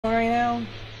now.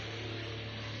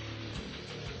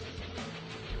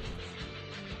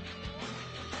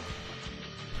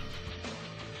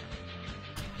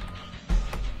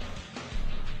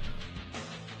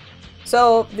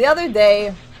 So the other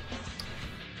day,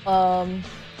 I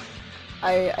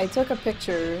took a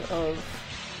picture of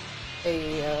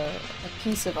a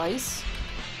piece of ice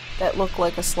that looked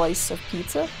like a slice of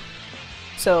pizza.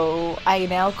 So I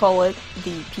now call it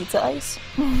the pizza ice.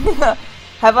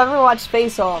 Have I ever watched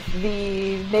Face Off,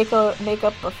 the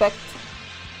makeup effect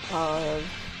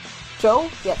show?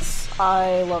 Yes,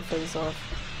 I love Face Off.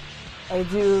 I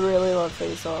do really love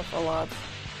Face Off a lot.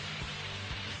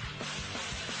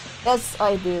 Yes,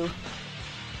 I do.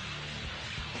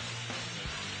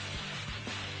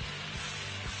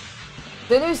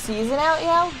 The new season out,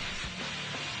 yeah?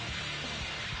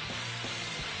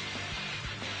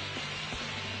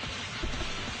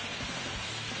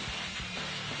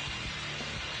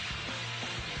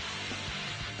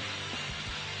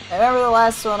 I remember the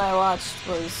last one I watched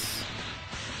was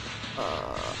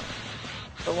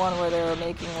the one where they were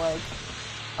making like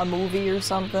a movie or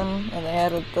something, and they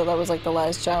had that was like the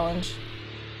last challenge.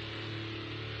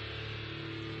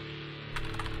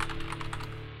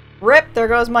 RIP! There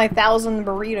goes my 1,000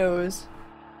 burritos.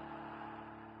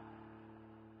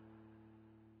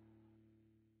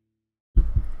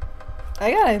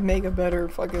 I gotta make a better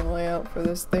fucking layout for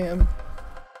this damn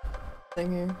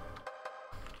thing here.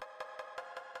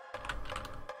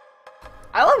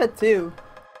 I love it too.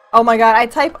 Oh my god, I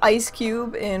type Ice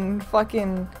Cube in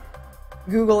fucking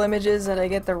Google Images and I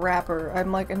get the wrapper.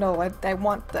 I'm like, no, I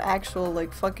want the actual,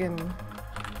 like, fucking,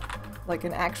 like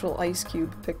an actual Ice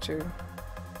Cube picture.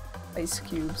 Ice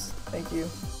cubes. Thank you.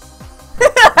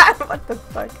 What the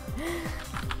fuck?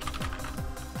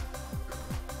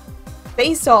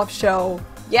 Face Off show.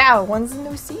 Yeah, when's the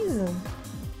new season?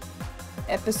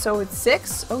 Episode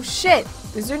 6? Oh shit!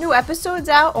 Is there new episodes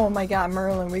out? Oh my god,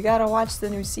 Merlin, we gotta watch the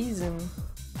new season.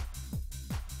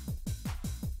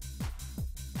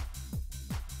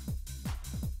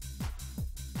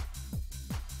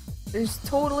 There's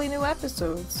totally new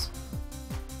episodes.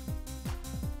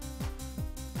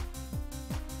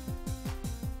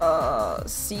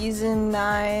 Season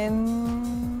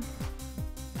 9...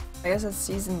 I guess that's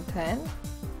season 10?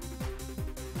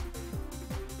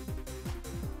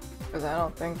 Because I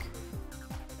don't think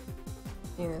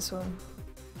I've seen this one.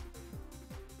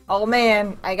 Oh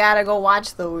man, I gotta go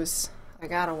watch those. I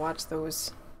gotta watch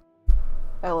those.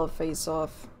 I love Face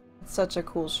Off. It's such a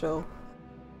cool show.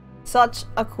 Such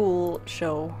a cool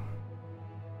show.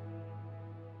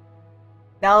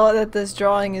 Now that this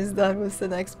drawing is done, what's the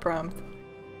next prompt?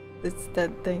 It's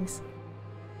that, thanks.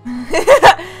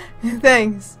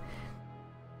 Thanks.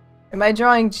 Am I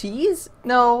drawing cheese?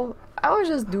 No, I was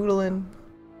just doodling.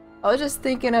 I was just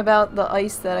thinking about the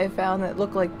ice that I found that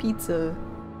looked like pizza.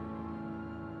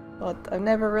 But I've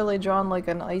never really drawn like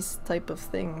an ice type of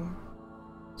thing.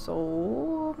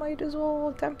 So, might as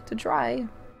well attempt to try.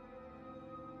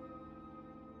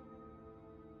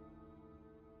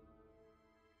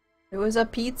 It was a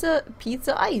pizza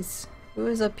ice. It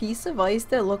was a piece of ice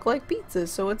that looked like pizza,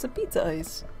 so it's a pizza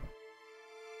ice.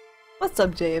 What's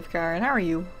up, JF Karen? How are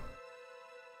you?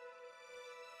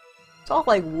 It's all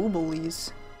like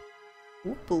wooblies.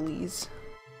 Wooblies.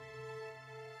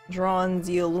 Drawn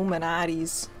the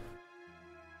Illuminatis.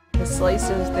 The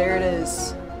slices, there it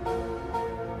is.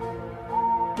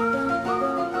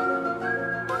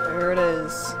 There it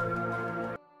is.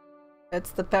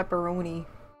 That's the pepperoni.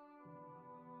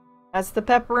 That's the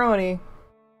pepperoni.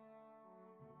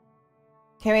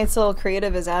 Handmaid's Tale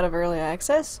Creative is out of early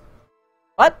access?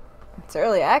 What? It's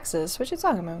early access? What you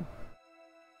talking about?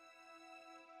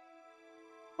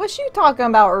 What you talking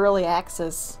about early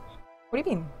access? What do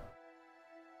you mean?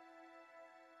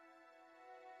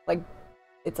 Like,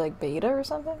 it's like beta or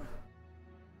something?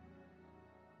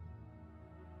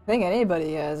 I think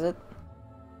anybody has it.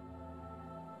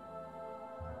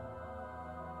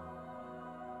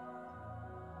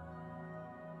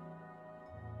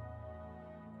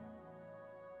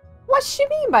 What she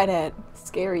mean by that?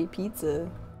 Scary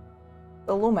pizza.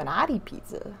 Illuminati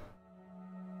pizza.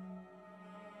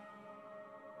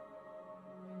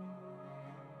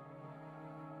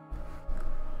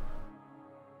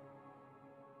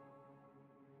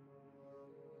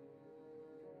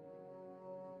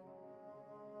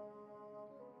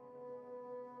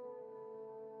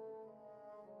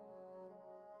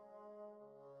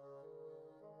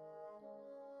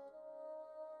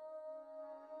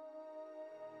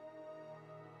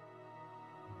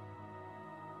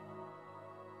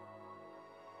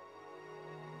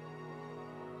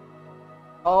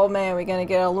 Oh man, we're gonna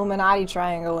get an Illuminati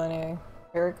triangle in here.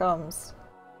 Here it comes.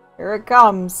 Here it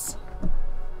comes!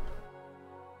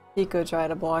 Pico tried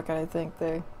to block it, I think,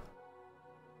 there.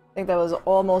 I think that was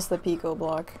almost the Pico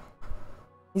block.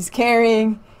 He's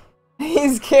carrying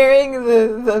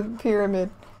the pyramid.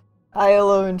 I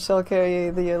alone shall carry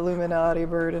the Illuminati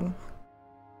burden.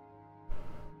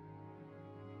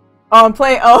 Oh, I'm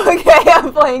playing- oh, okay,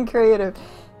 I'm playing creative.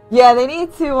 Yeah, they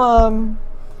need to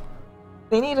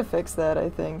fix that, I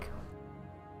think.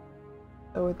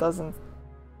 So it doesn't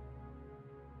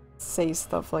say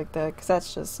stuff like that, because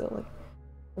that's just silly.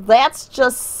 That's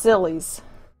just sillies.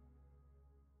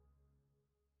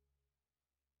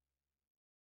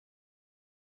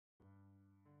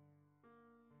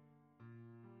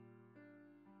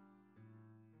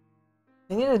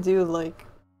 They need to do, like,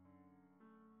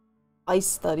 ice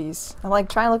studies. I'm, like,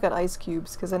 trying to look at ice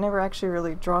cubes, because I never actually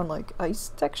really drawn, like,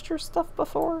 ice texture stuff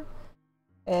before.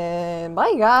 And,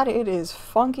 my god, it is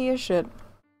funky as shit.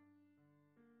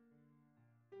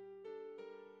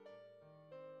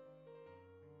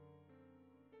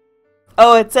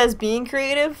 Oh, it says being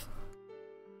creative?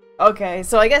 Okay,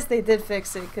 so I guess they did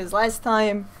fix it, because last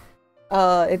time,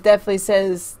 it definitely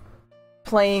says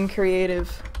playing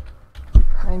creative.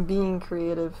 I'm being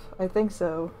creative. I think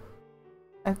so.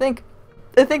 I think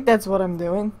that's what I'm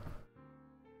doing.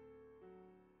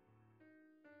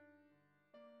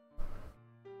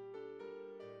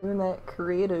 Doing that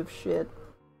creative shit.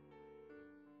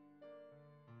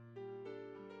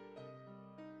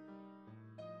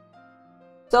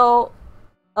 So,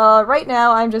 right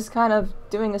now I'm just kind of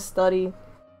doing a study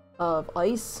of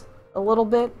ice a little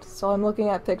bit. So I'm looking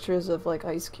at pictures of like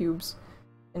ice cubes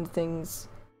and things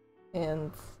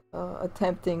and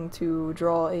attempting to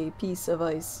draw a piece of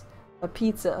ice. A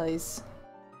pizza ice,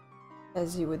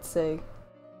 as you would say.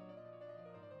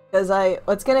 Because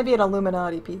it's gonna be an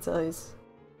Illuminati pizza ice.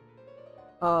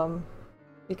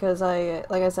 Because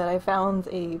like I said, I found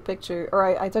a picture,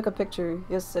 or I took a picture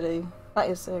yesterday, not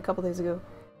yesterday, a couple days ago,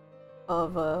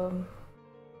 of,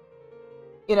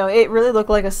 you know, it really looked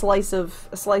like a slice of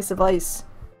ice.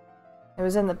 It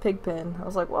was in the pig pen. I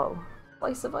was like, whoa,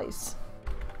 slice of ice.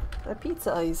 A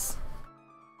pizza ice.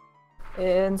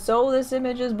 And so this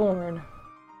image is born.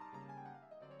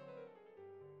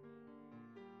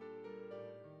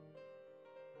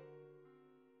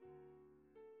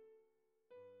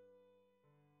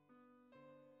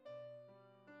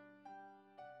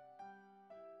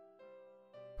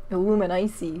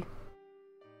 Illuminati.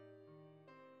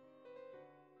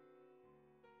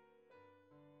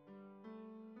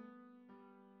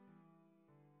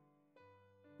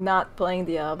 Not playing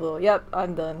Diablo. Yep,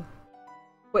 I'm done.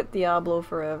 Quit Diablo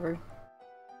forever.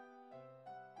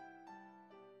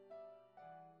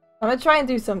 I'm gonna try and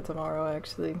do some tomorrow,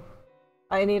 actually.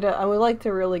 I would like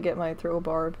to really get my throw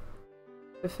barb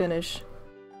to finish.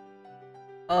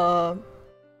 Hell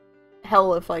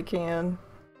if I can.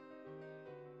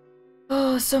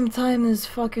 Oh, sometime this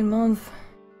fucking month.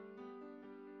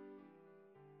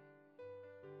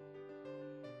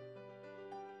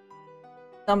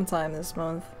 Sometime this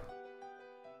month.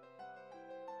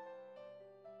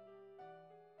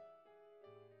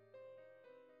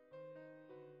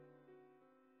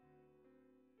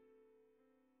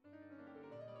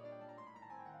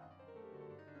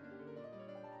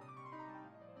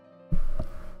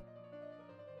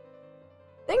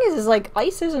 Thing is like,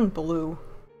 ice isn't blue.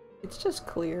 It's just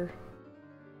clear.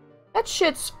 That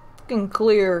shit's fucking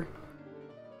clear.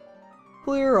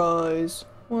 Clear eyes.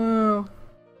 Wow.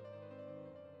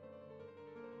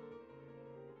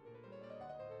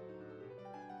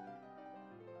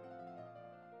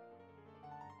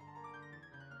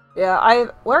 Yeah,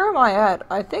 where am I at?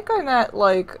 I think I'm at,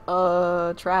 like,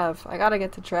 Trav. I gotta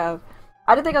get to Trav.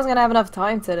 I didn't think I was gonna have enough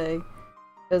time today.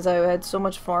 Because I had so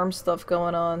much farm stuff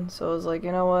going on, so I was like,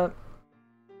 you know what?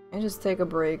 I just take a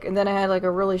break. And then I had, like,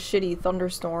 a really shitty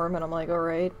thunderstorm, and I'm like,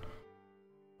 alright.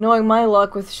 Knowing my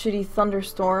luck with shitty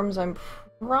thunderstorms, I'm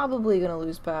probably gonna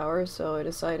lose power, so I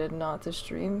decided not to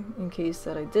stream in case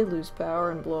that I did lose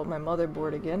power and blow up my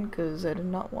motherboard again, because I did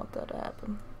not want that to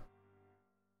happen.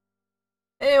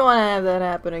 I didn't want to have that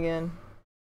happen again.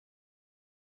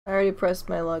 I already pressed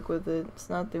my luck with it. It's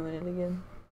not doing it again.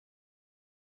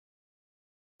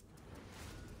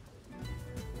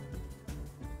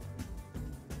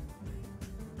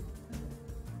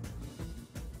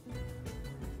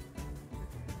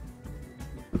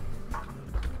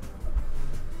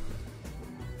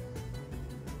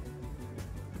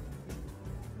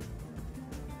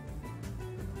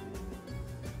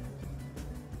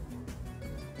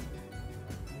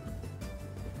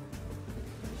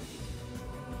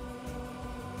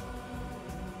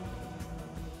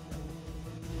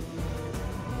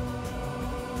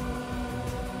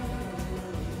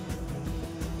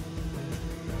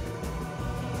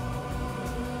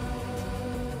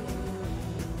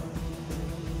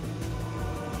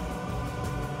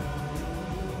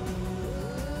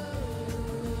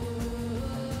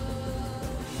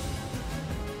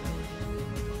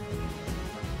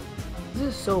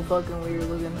 This is so fucking weird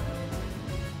looking.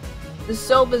 This is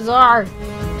so bizarre!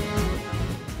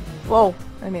 Whoa,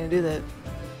 I didn't mean to do that.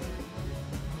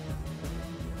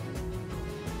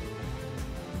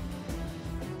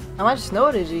 How much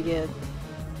snow did you get?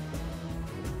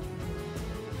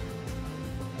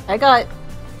 I got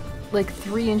like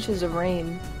 3 inches of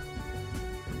rain.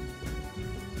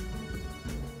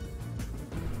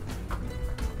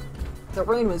 The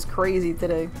rain was crazy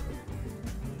today.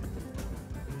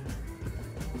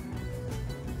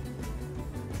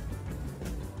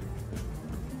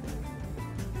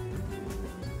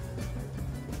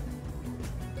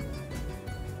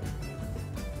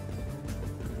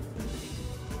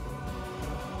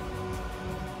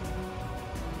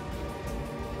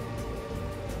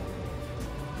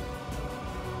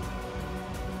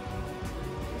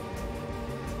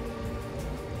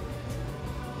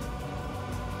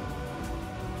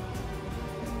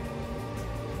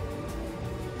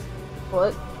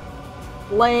 What?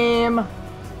 Lame.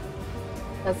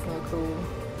 That's no cool.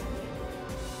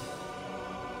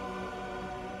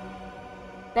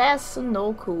 That's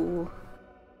no cool.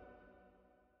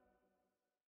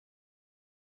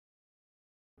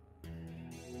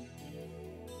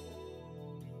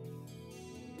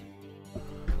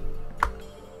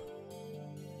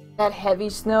 That heavy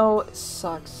snow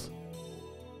sucks.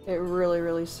 It really,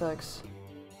 really sucks.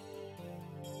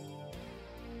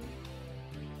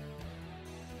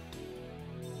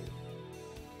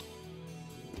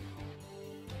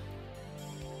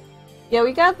 Yeah,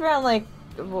 we got around like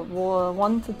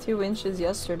 1 to 2 inches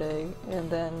yesterday, and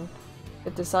then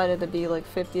it decided to be like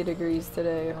 50 degrees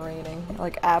today and raining.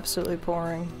 Like absolutely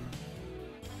pouring.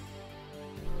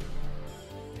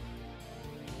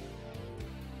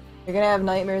 You're gonna have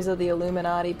nightmares of the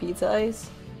Illuminati pizza ice?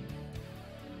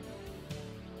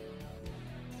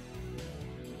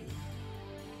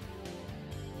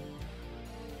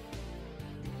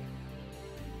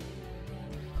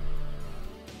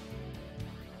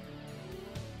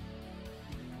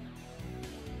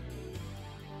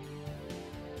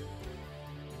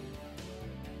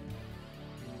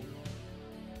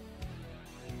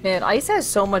 Man, ice has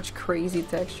so much crazy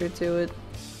texture to it.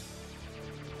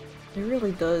 It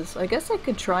really does. I guess I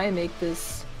could try and make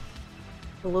this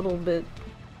a little bit...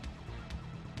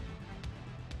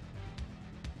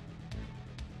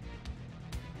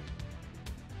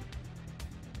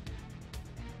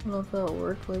 I don't know if that'll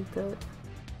work like that.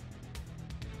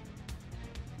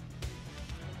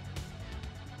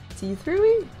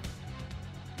 See-through-y?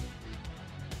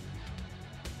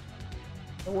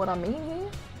 Know what I mean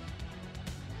here?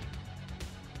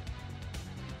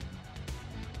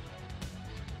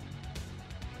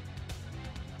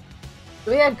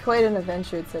 We had quite an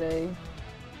adventure today.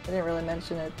 I didn't really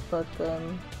mention it, but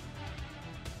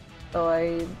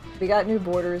so we got new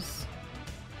boarders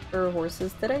for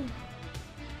horses today.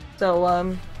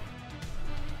 So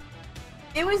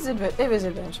it was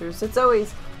adventures. It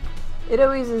always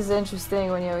is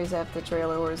interesting when you always have to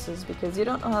trailer horses because you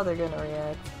don't know how they're gonna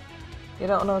react. You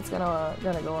don't know what's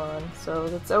gonna go on. So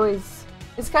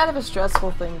it's kind of a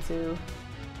stressful thing too.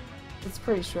 It's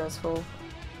pretty stressful.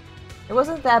 It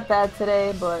wasn't that bad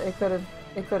today, but it could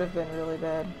have been really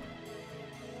bad.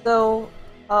 So,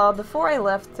 before I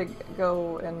left to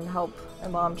go and help my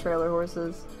mom trailer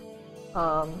horses,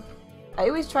 I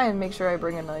always try and make sure I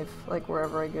bring a knife, like,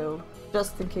 wherever I go,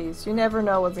 just in case. You never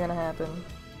know what's gonna happen.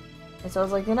 And so I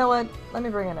was like, you know what? Let me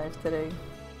bring a knife today.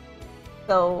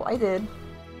 So, I did.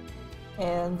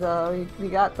 And, we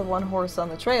got the one horse on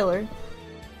the trailer,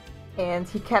 and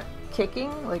he kept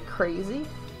kicking like crazy.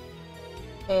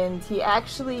 And he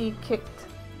actually kicked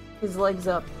his legs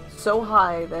up so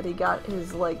high that he got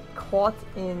his leg caught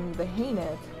in the hay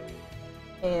net.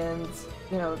 And,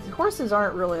 you know, horses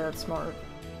aren't really that smart.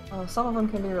 Some of them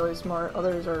can be really smart,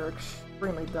 others are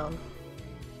extremely dumb.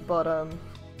 But,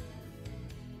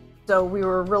 so we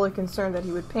were really concerned that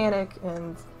he would panic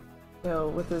and, you know,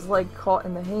 with his leg caught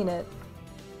in the hay net,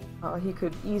 he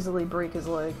could easily break his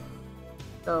leg.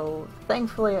 So,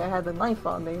 thankfully I had the knife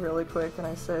on me really quick and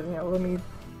I said, you know,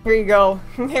 here you go.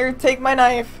 Here, take my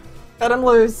knife. Cut him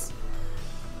loose.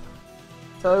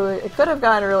 So it could have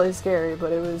gotten really scary,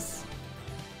 but it was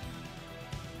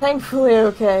thankfully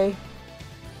okay.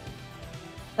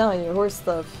 I'm telling you, horse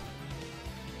stuff.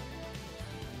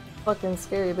 Fucking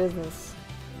scary business.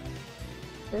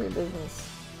 Scary business.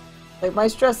 Like, my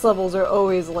stress levels are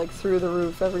always, like, through the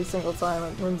roof every single time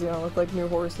I'm dealing with, like, new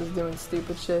horses doing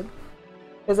stupid shit.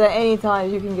 Because at any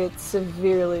time, you can get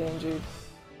severely injured.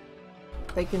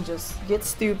 They can just get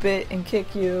stupid and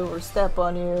kick you, or step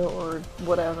on you, or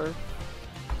whatever.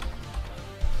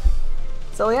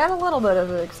 So we had a little bit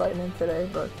of excitement today,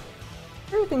 but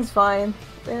Everything's fine.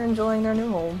 They're enjoying their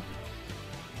new home.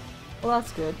 Well,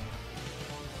 that's good.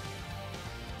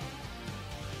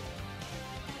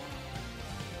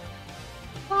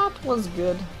 That was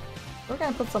good. We're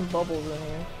gonna put some bubbles in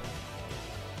here.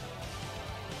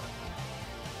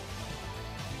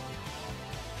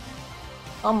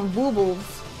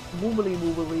 Boobles. Boobly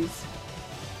booblies.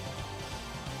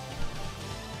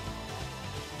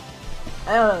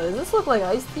 I don't know, does this look like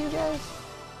ice to you guys?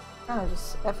 Kinda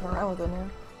just effing around with it here.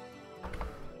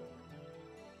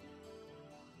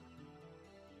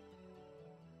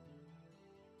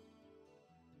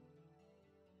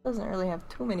 Doesn't really have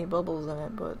too many bubbles in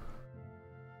it, but...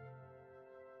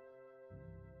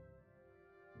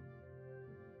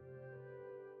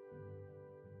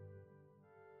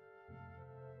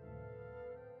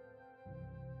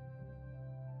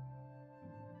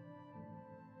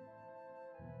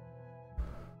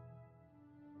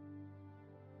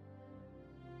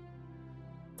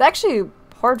 It's actually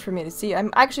hard for me to see. I'm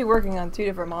actually working on 2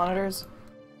 different monitors.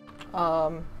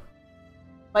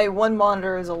 My one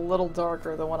monitor is a little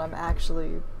darker than what I'm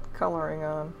actually coloring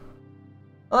on.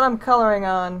 What I'm coloring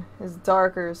on is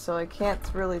darker, so I can't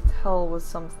really tell with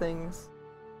some things.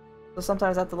 So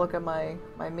sometimes I have to look at my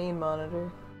main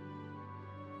monitor.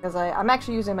 Because I'm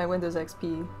actually using my Windows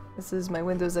XP. This is my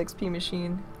Windows XP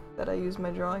machine that I use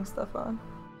my drawing stuff on.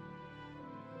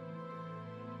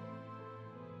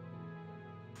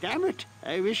 Damn it!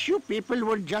 I wish you people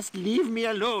would just leave me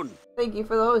alone. Thank you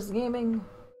for the host gaming.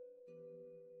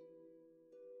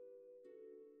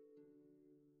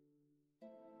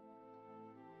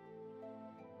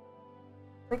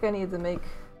 I think I need to make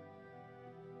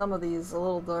some of these a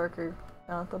little darker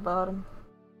down at the bottom.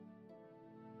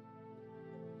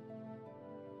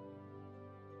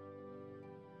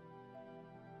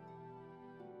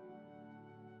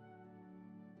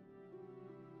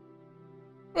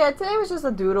 Yeah, today was just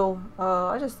a doodle.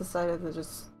 I just decided to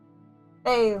just...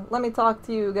 Hey, let me talk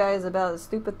to you guys about a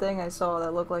stupid thing I saw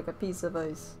that looked like a piece of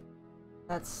ice.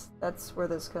 That's where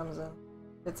this comes in.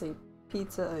 It's a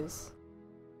pizza ice.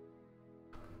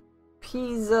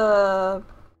 Pizza...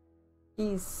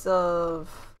 piece of...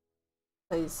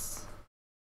 ice.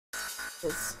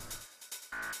 This.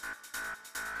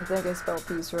 I think I spelled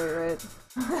peace right?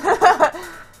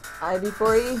 I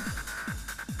before E.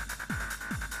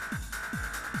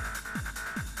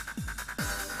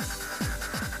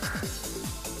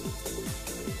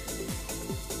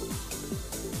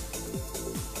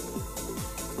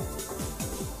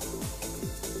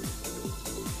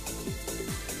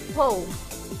 Whoa.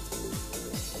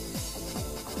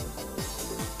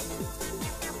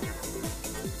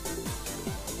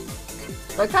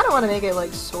 I kind of want to make it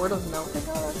like sort of melting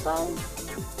on the side.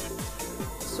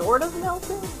 Sort of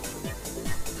melting?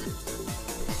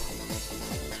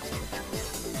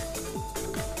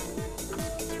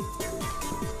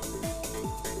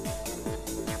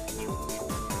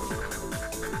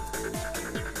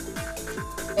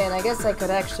 And I guess I could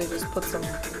actually just put some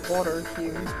water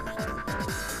here.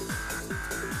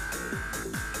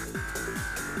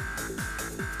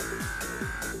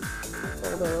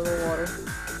 A little water.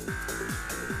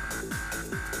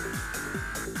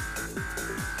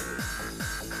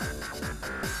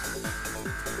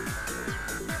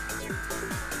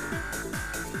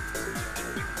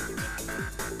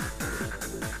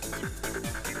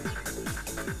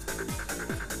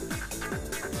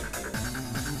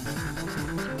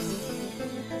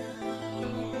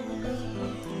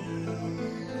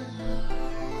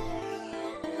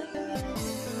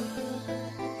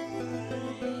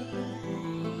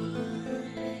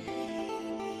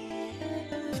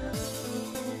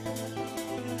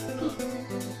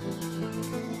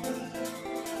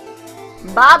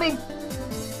 Bobby!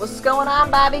 What's going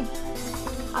on, Bobby?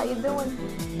 How you doing?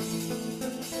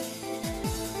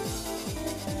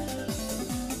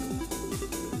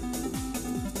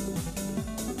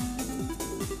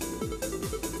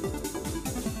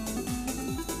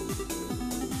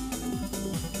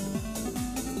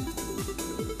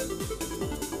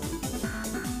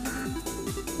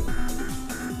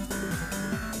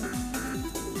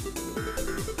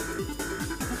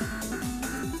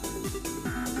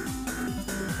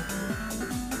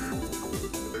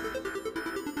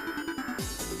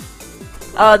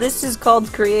 This is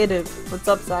called creative. What's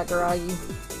up, Sakuragi?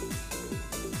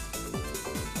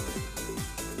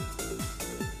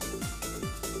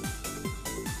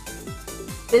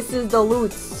 This is the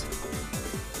loots.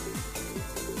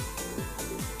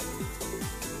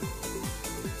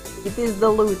 It is the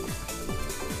loot.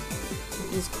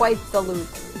 It is quite the loot.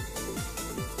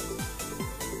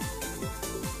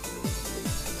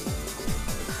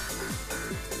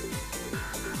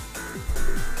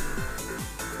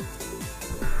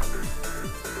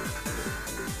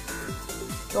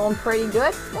 Going pretty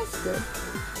good? That's good.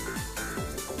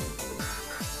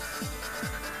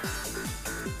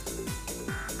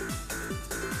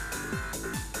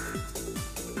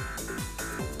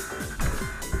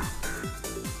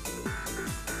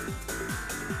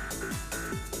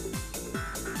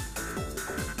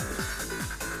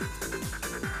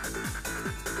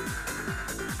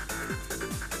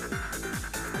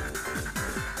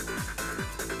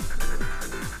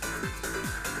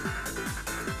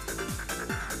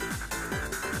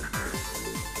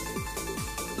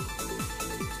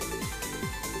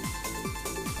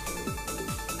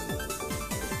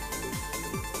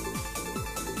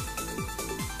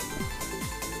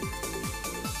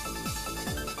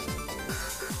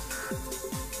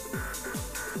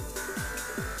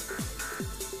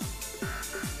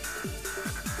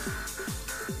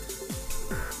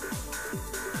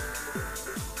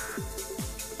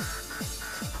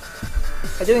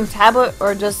 Are you doing tablet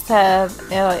or just have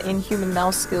inhuman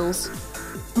mouse skills?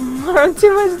 Or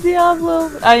too much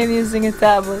Diablo? I am using a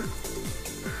tablet.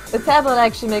 The tablet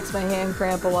actually makes my hand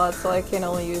cramp a lot, so I can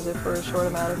only use it for a short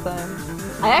amount of time.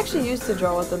 I actually used to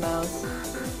draw with the mouse.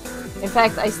 In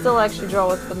fact, I still actually draw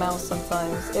with the mouse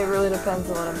sometimes. It really depends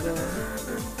on what I'm doing.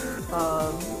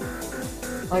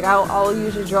 Like, I'll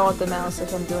usually draw with the mouse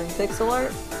if I'm doing pixel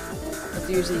art. It's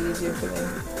usually easier for me.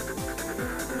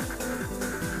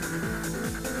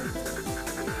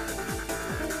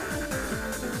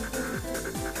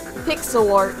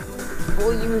 Pixel art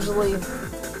will usually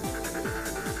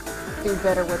do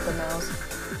better with the mouse.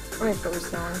 When it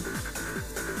first going.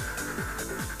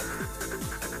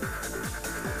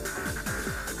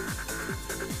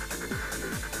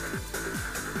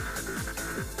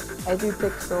 I do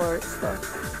pixel art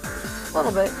stuff. A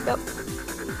little bit, yep.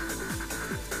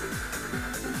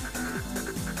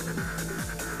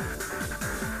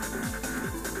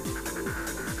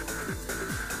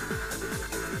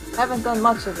 Haven't done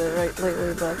much of it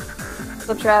lately, but what's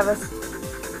up, Travis?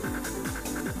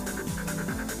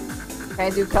 Can I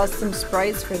do custom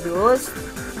sprites for Duelist?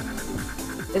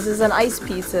 This is an ice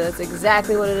pizza. That's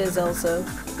exactly what it is, Elsa.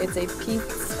 It's a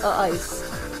pizza ice.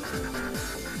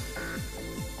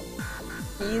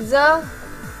 Pizza?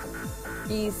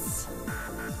 Piece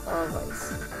of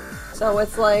ice. So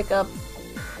it's like a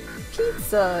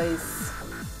pizza ice.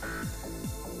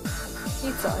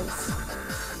 Pizza ice.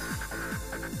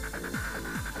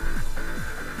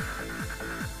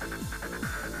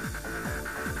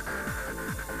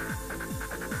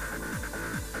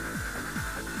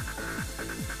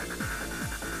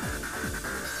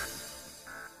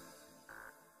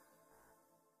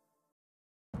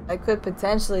 I could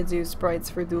potentially do sprites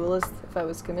for Duelist if I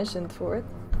was commissioned for it.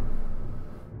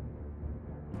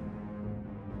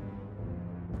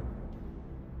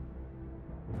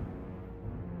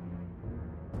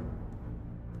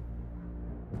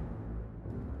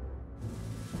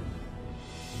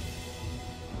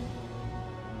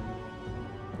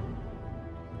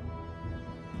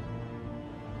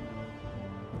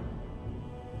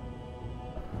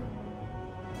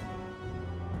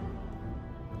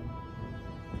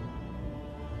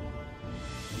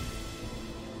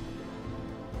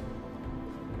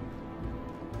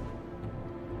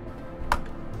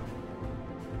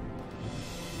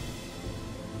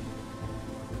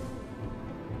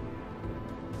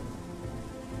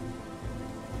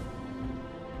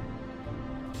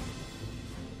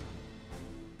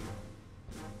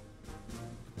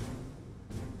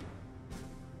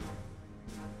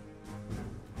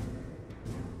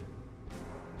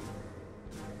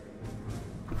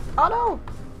 Oh no!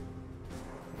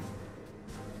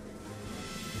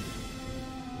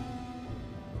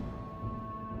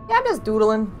 Yeah, I'm just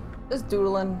doodling. Just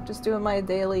doodling. Just doing my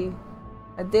daily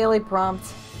prompt.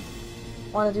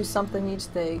 Want to do something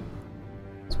each day.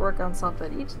 Let's work on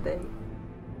something each day.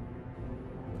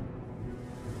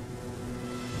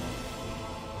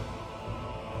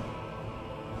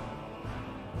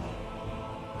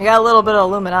 I got a little bit of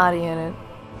Illuminati in it.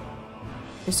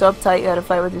 You're so uptight you had to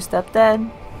fight with your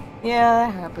stepdad? Yeah,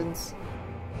 that happens.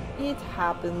 It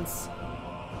happens.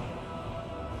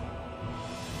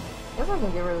 I guess I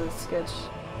can get rid of this sketch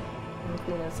and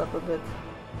clean this up a bit.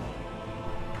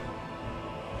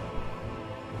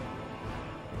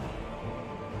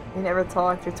 We never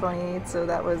talked for 28, so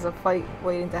that was a fight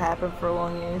waiting to happen for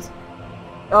long years.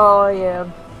 Oh yeah,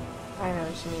 I know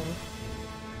what you mean.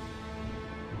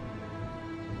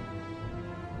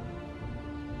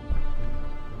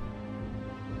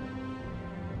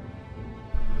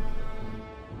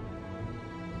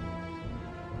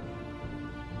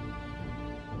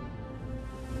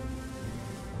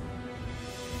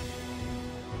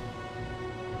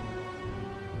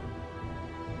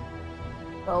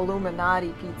 Illuminati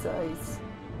pizza ice.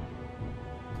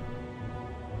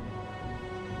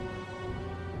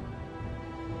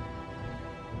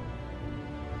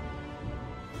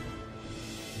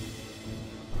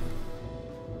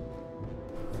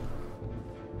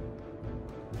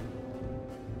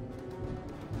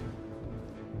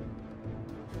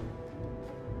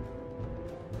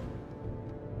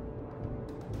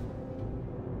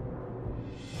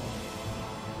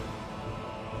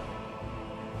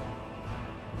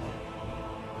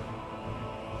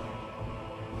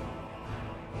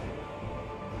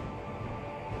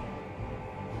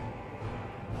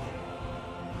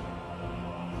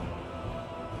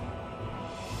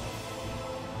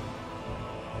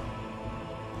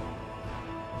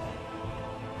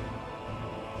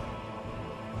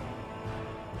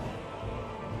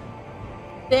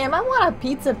 Damn, I want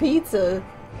a pizza.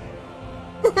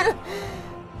 I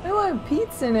want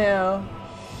pizza now.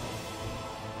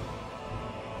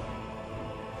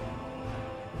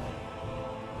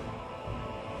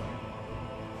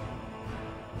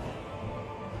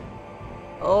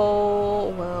 Oh,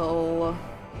 well.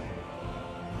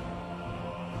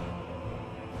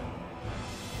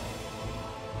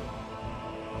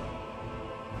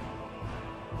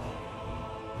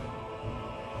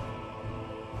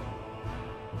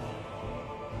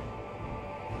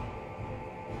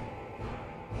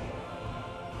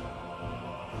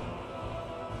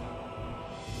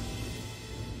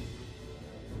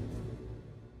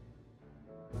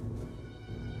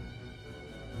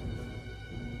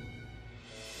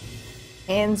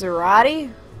 Panzerotti?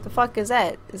 The fuck is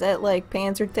that? Is that like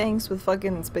panzer tanks with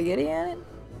fucking spaghetti in it?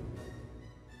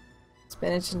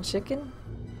 Spinach and chicken?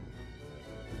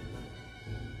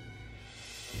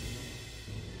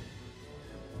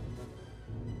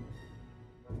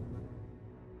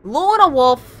 Luna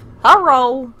Wolf!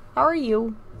 Hello! How are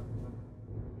you?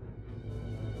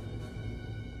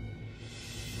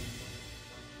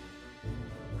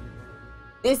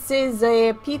 This is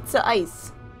a pizza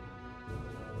ice.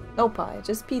 No pie,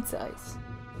 just pizza ice.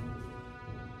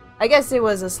 I guess it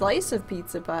was a slice of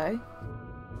pizza pie.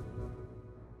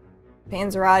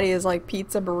 Panzerotti is like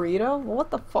pizza burrito?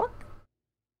 What the fuck?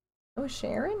 No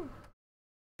sharing?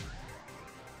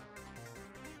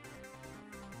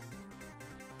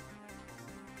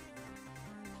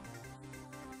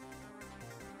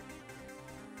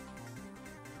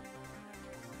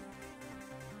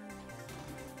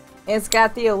 It's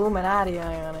got the Illuminati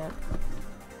eye on it.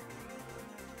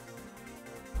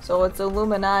 So it's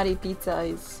Illuminati pizza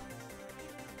ice.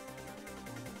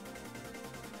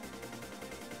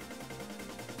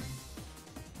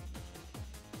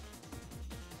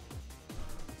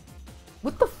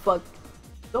 What the fuck?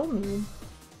 So mean.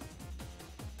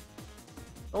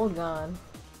 Oh god.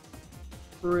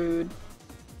 Rude.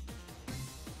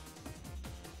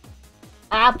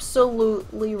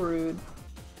 Absolutely rude.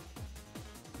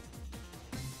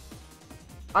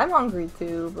 I'm hungry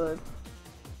too, but...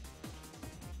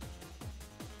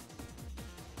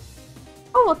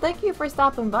 Oh, well, thank you for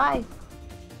stopping by.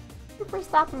 Thank you for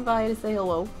stopping by to say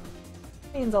hello.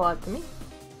 It means a lot to me.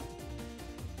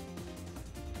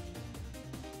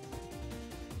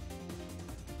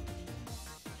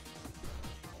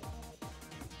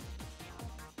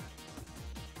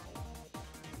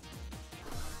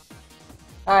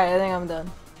 Alright, I think I'm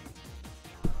done.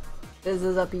 This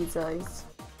is a pizza ice.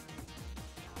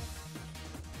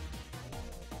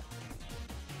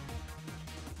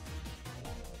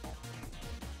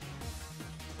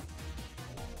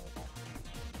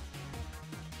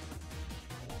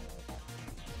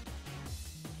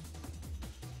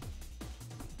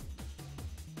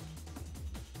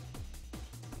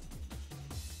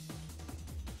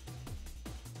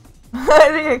 I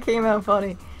think it came out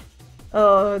funny.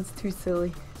 Oh, it's too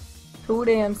silly. Too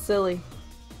damn silly.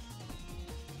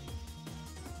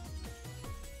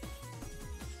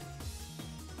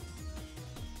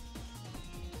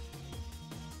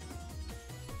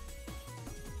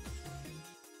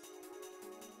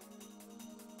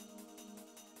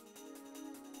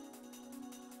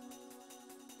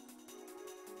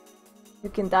 You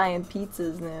can die in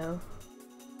pizzas now.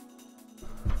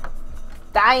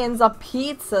 Dying's of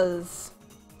pizzas.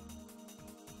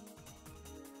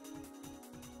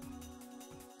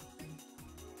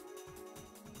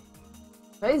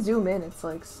 If I zoom in, it's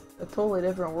like a totally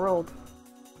different world.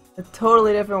 A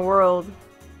totally different world.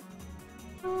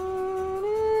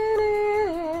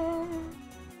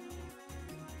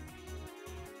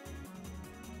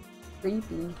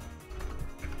 Creepy.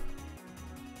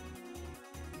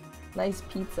 Nice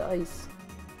pizza ice.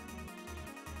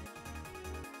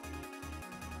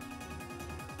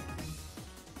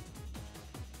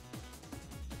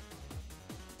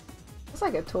 guess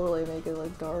I could totally make it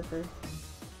look darker.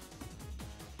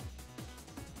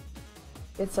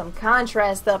 Get some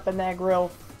contrast up in that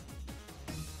grill.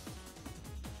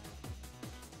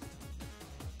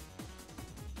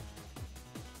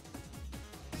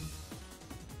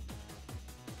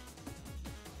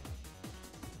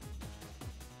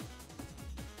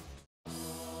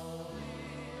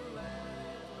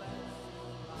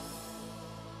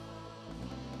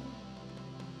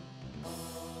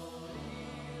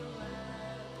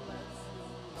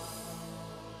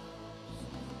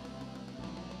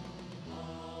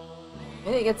 I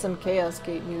need to get some Chaos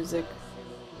Gate music.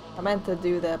 I meant to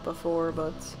do that before,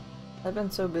 but I've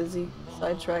been so busy,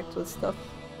 sidetracked with stuff.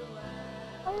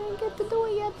 I didn't get to do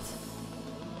it yet.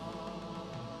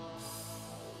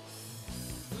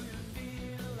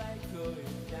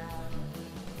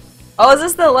 Oh, is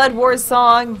this the Lead Wars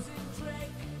song?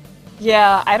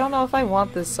 Yeah, I don't know if I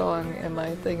want this song in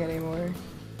my thing anymore.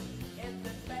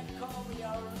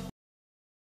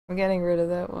 I'm getting rid of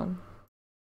that one.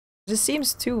 It just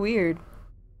seems too weird.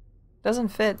 Doesn't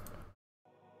fit.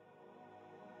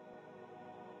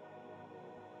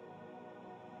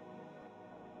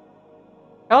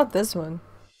 How about this one?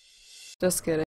 Just kidding.